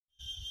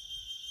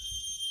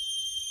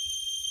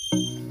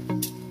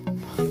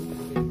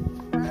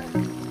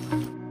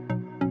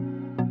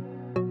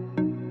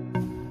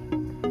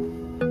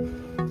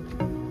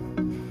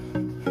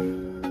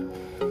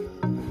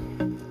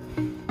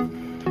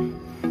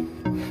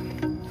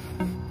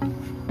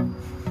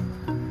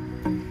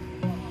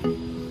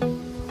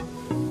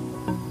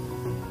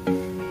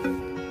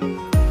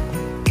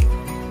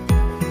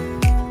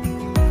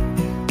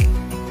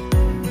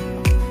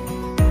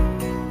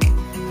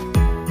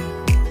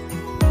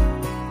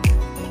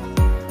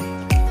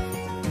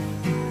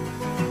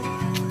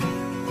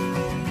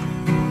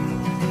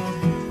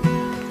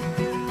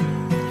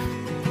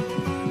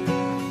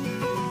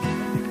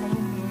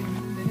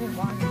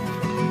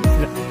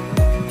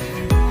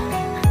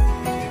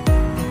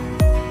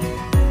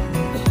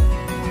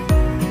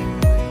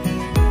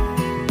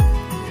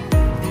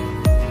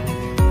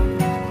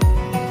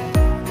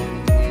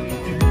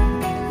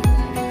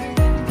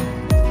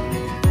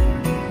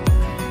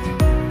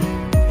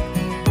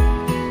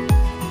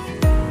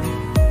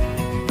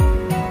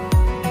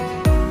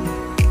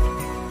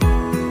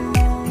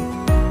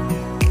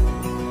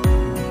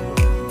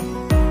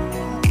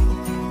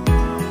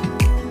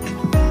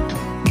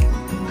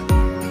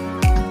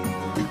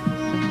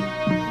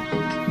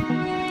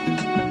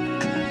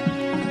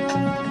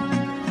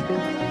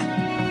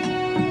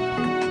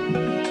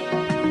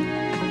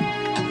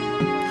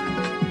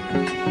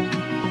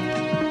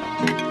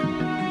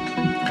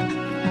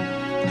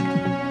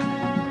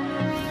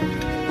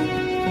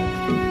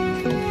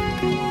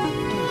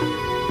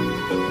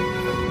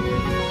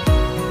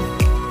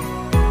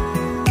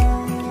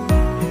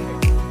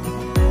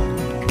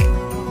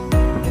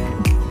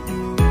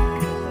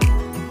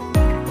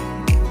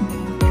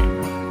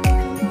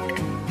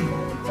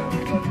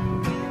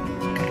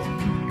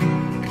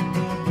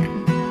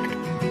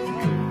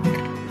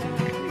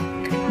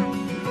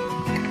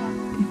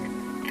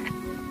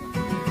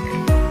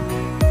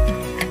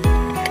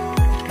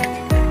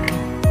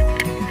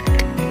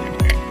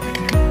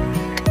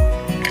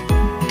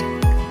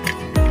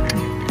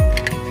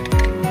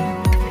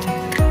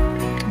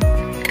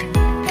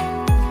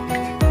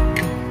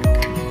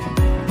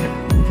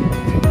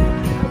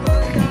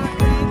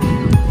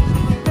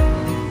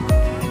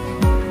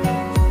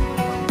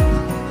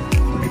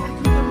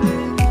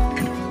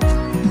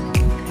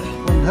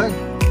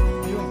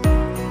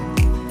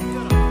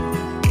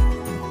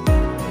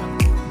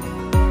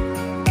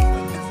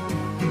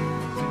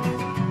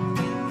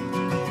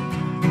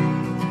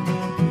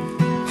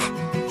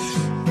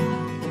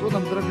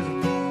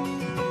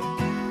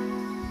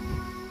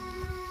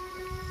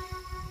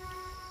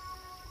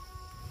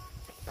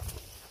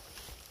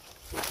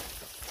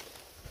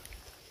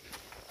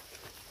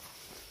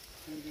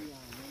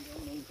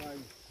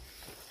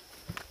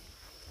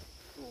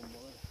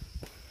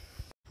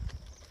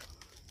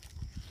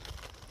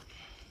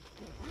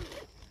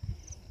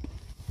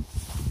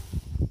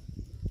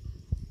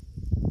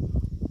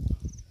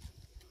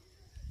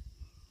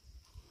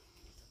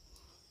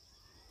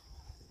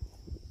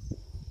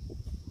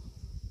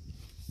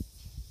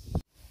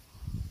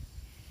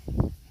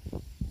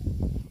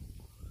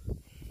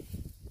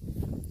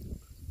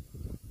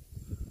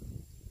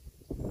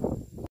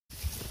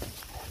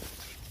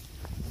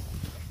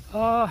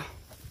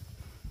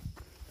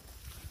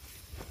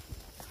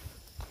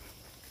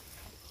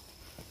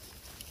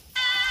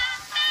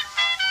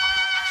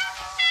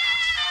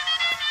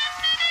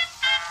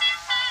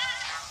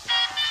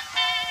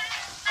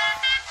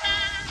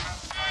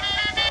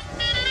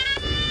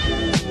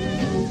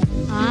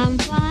I'm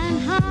flying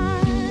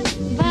high,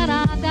 but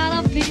I've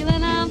got a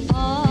feeling I'm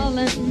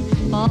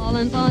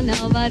falling for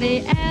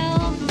nobody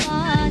else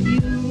but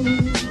you.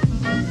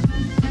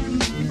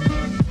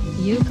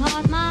 You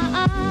caught my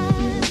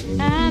eye,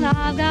 and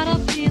I've got a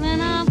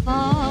feeling I'm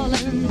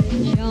falling.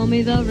 Show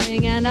me the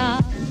ring and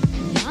I'll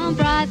jump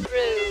right through.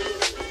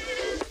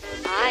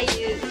 I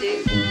used to.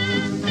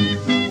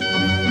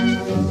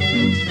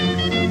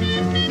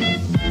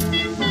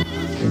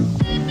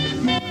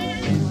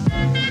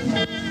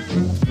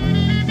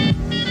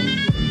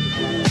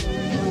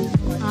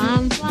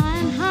 I'm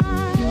flying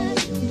high,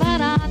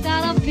 but I've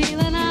got a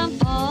feeling I'm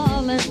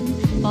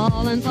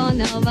falling for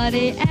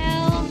nobody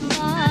else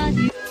but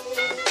you.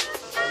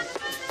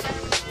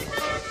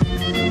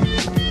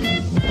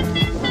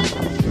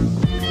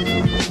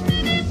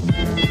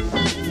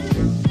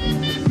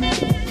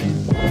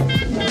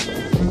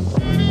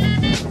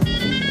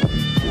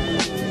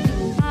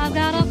 I've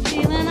got a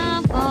feeling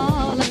I'm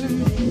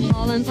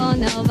falling for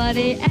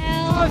nobody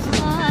else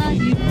but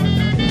you.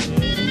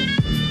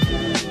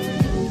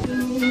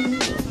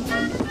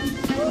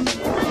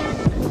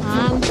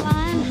 I'm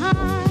flying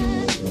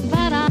high,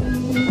 but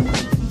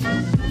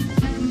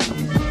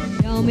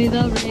show me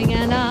the ring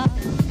and I'll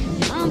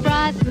jump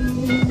right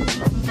through.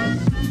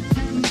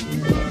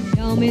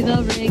 Show me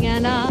the ring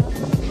and I'll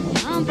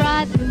jump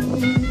right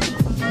through.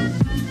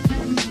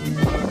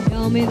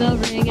 Show me the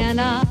ring and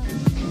I'll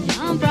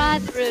jump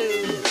right through.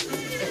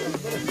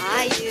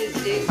 I used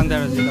to.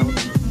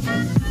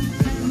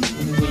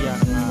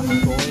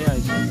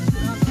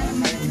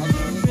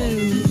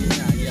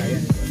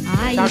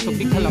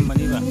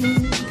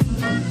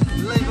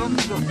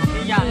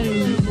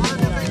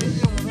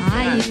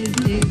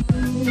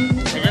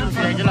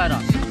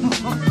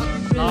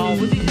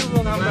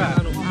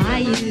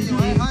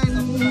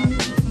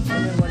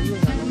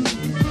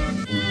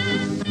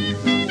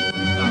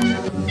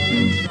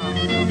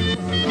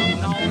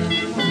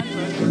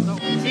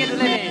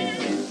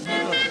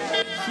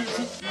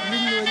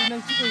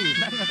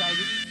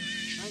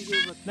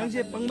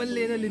 낭시에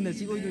빵말레나 린나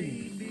찍고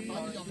있더니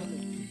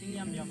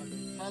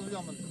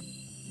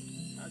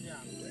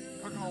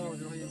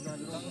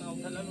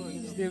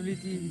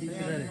스테빌리티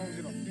디크라네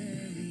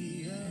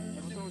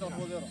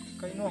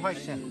카이노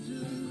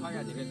하이센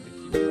하야 디레트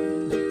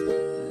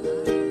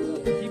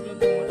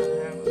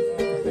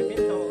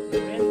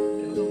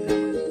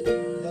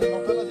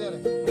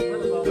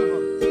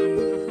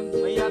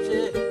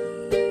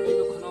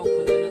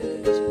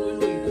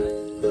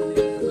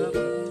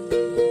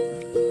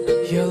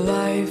Your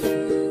life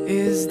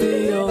is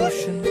the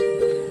ocean,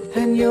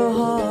 and your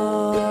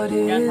heart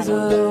is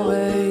a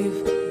wave.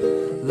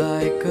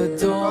 Like a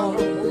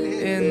dog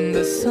in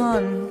the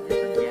sun,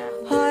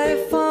 I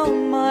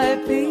found my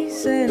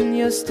peace in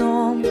your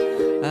storm.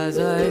 As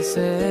I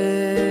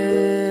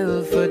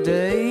sail for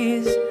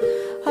days,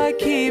 I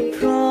keep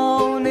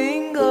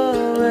drowning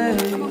away.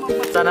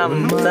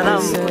 Salam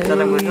Sailors,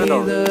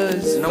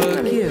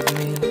 forgive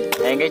me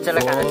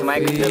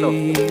for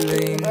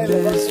feeling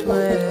this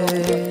way.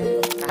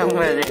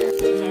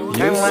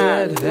 You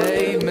said,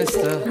 hey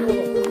mister,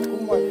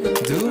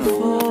 do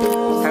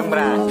fall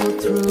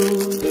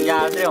through.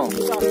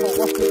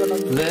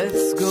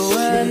 Let's go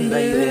and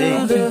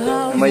build a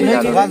house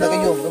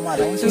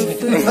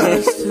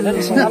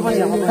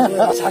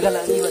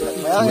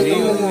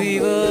We'll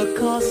weave a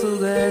castle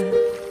there,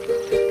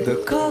 the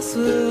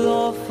castle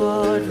of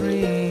our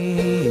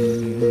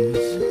dreams.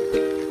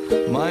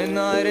 My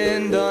knight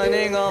in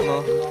dining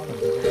armor,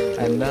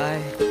 and I,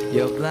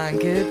 your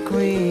blanket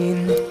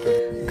queen.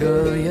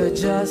 Girl, you're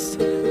just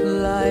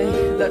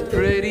like that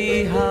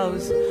pretty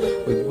house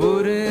with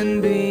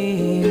wooden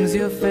beams.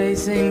 You're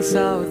facing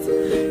south.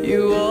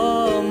 You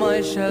are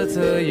my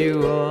shelter,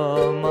 you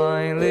are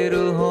my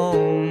little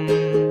home.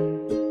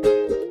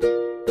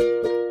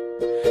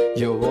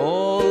 Your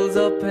walls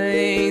are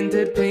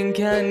painted pink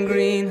and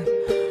green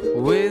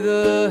with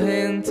a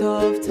hint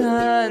of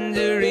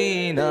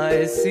tangerine.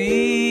 I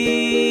see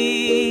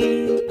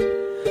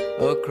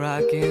a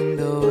crack in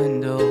the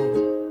window.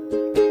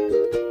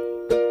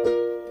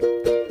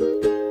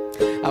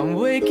 I'm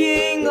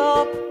waking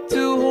up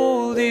to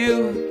hold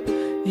you.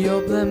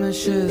 Your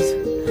blemishes,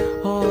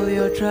 all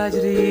your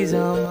tragedies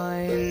are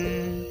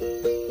mine.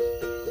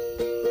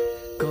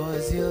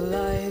 'Cause your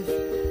life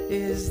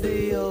is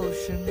the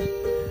ocean,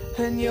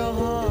 and your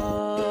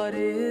heart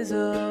is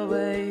a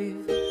wave.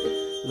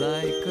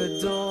 Like a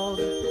dog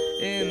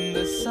in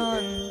the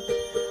sun,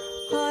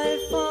 I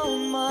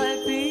found my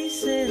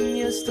peace in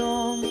your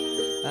storm.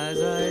 As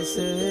I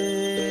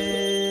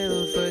sail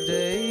for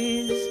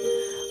days,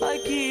 I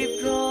keep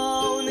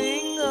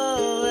drowning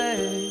away.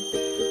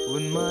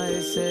 Would my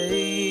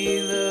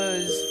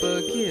sailors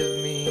forgive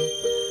me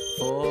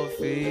for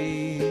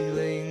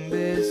feeling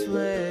this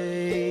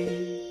way?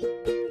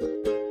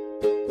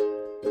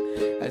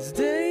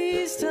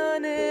 days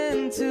turn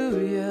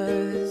into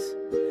years,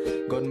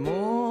 got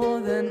more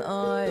than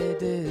I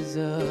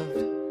deserved.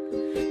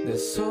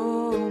 There's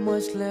so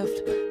much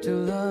left to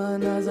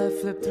learn as I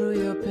flip through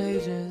your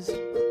pages.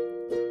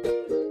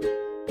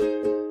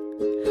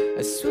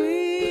 As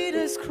sweet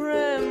as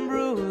creme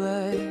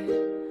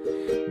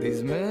brulee,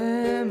 these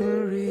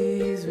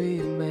memories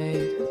we've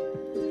made.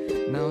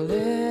 Now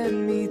let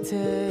me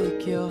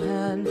take your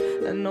hand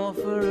and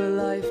offer a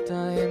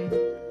lifetime.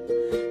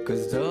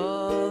 'Cause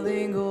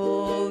darling,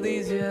 all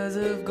these years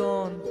have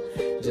gone,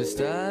 just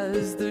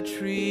as the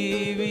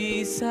tree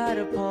we sat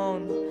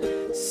upon,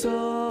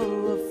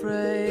 so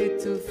afraid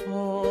to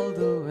fall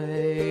the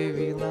way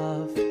we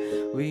laughed.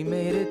 We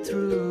made it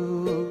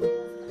through.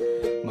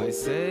 My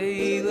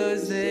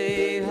sailors,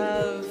 they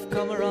have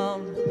come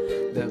around.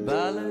 Their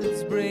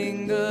ballads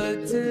bring a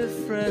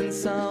different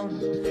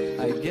sound.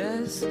 I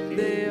guess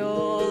they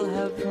all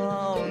have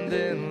drowned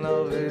in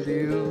love with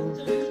you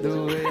the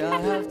way I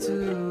have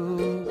to.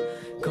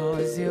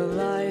 'Cause your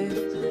life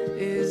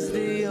is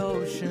the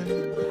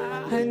ocean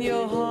and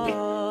your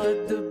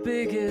heart the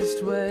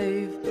biggest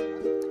wave.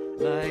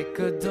 Like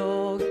a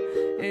dog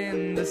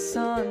in the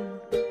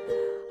sun,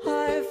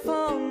 I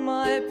found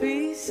my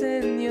peace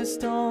in your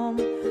storm.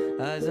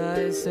 As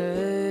I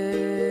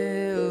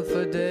sail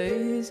for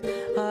days,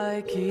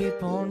 I keep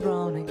on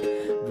drowning,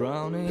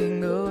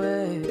 drowning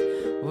away.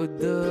 Would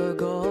the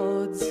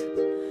gods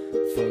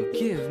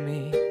forgive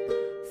me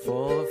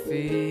for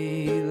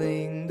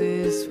feeling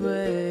this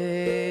way?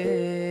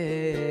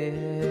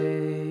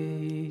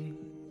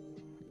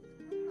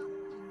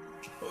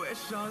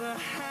 Wish all the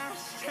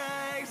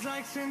hashtags,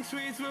 likes and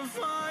tweets will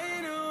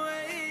find a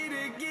way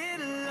to get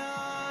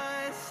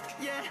lost.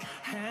 Yeah,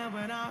 and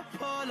when I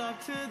pull up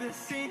to the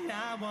scene,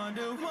 I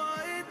wonder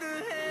what the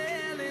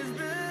hell is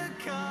the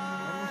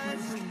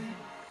cost.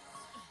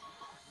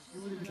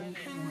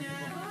 And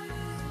yeah,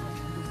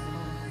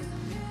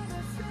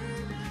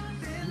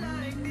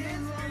 like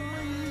this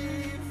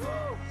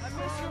before. I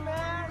miss you,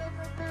 man.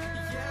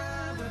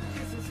 Yeah, but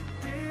this is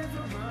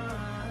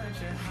different.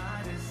 Your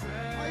heart is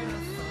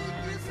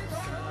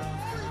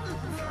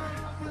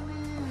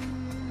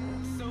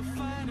so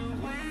find a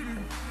way to.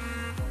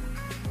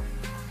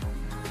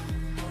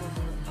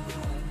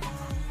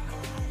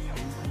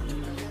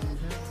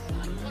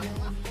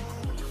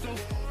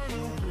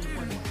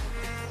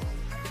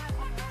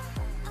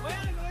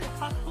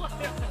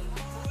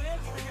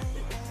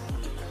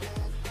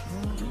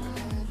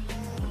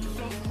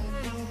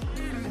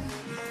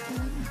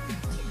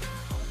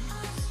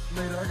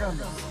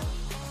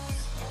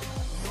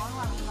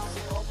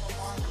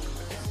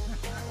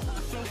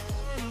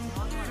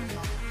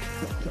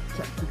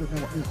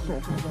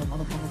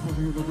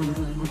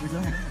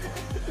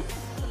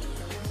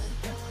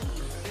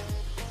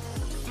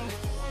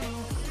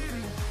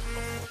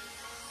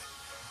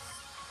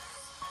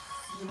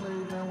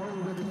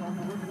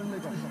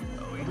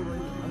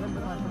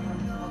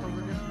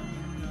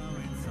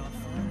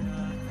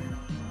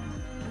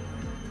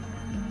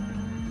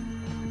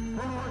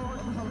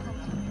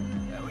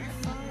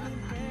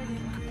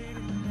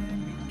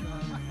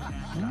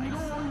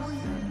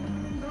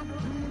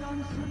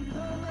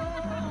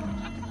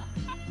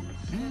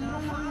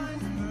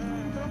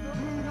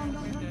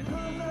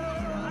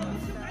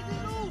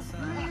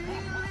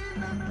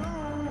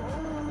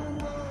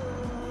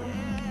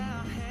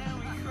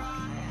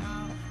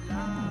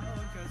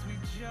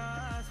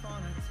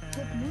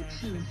 The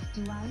Bluetooth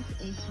device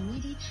is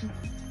ready to.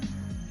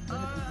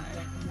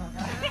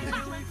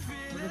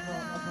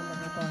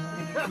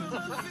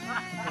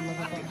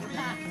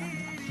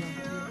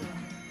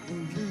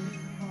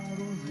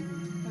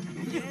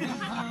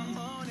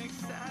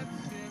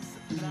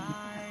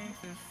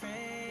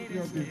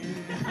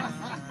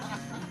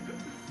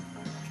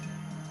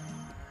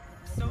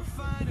 So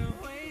find a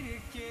way to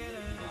get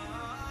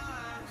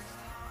lost.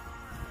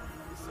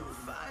 So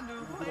find a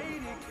way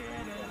to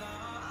get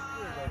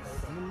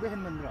lost. 문제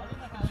했는데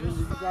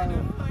여기가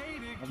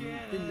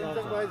인정도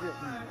해야지.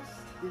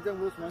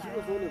 인정도 수만 시고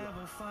소리.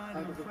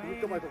 아니 그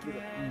그거 말 듣기로.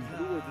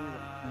 그리고 지금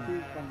그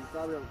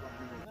싸워야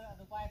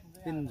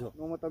빈조.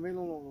 너무 때문에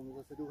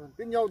너무 그래서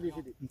빈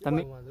야우디시디. 때문에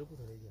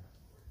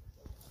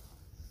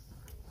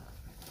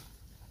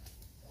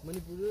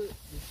Manipur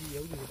is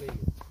yau ni kai.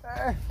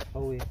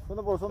 Hawi.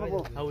 Sono.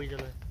 Hawi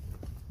jalo.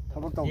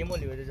 Habang tao. Yemo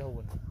liwe ja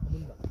hawon.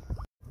 Amun ba.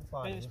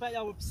 Spy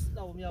yau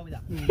bây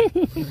giờ.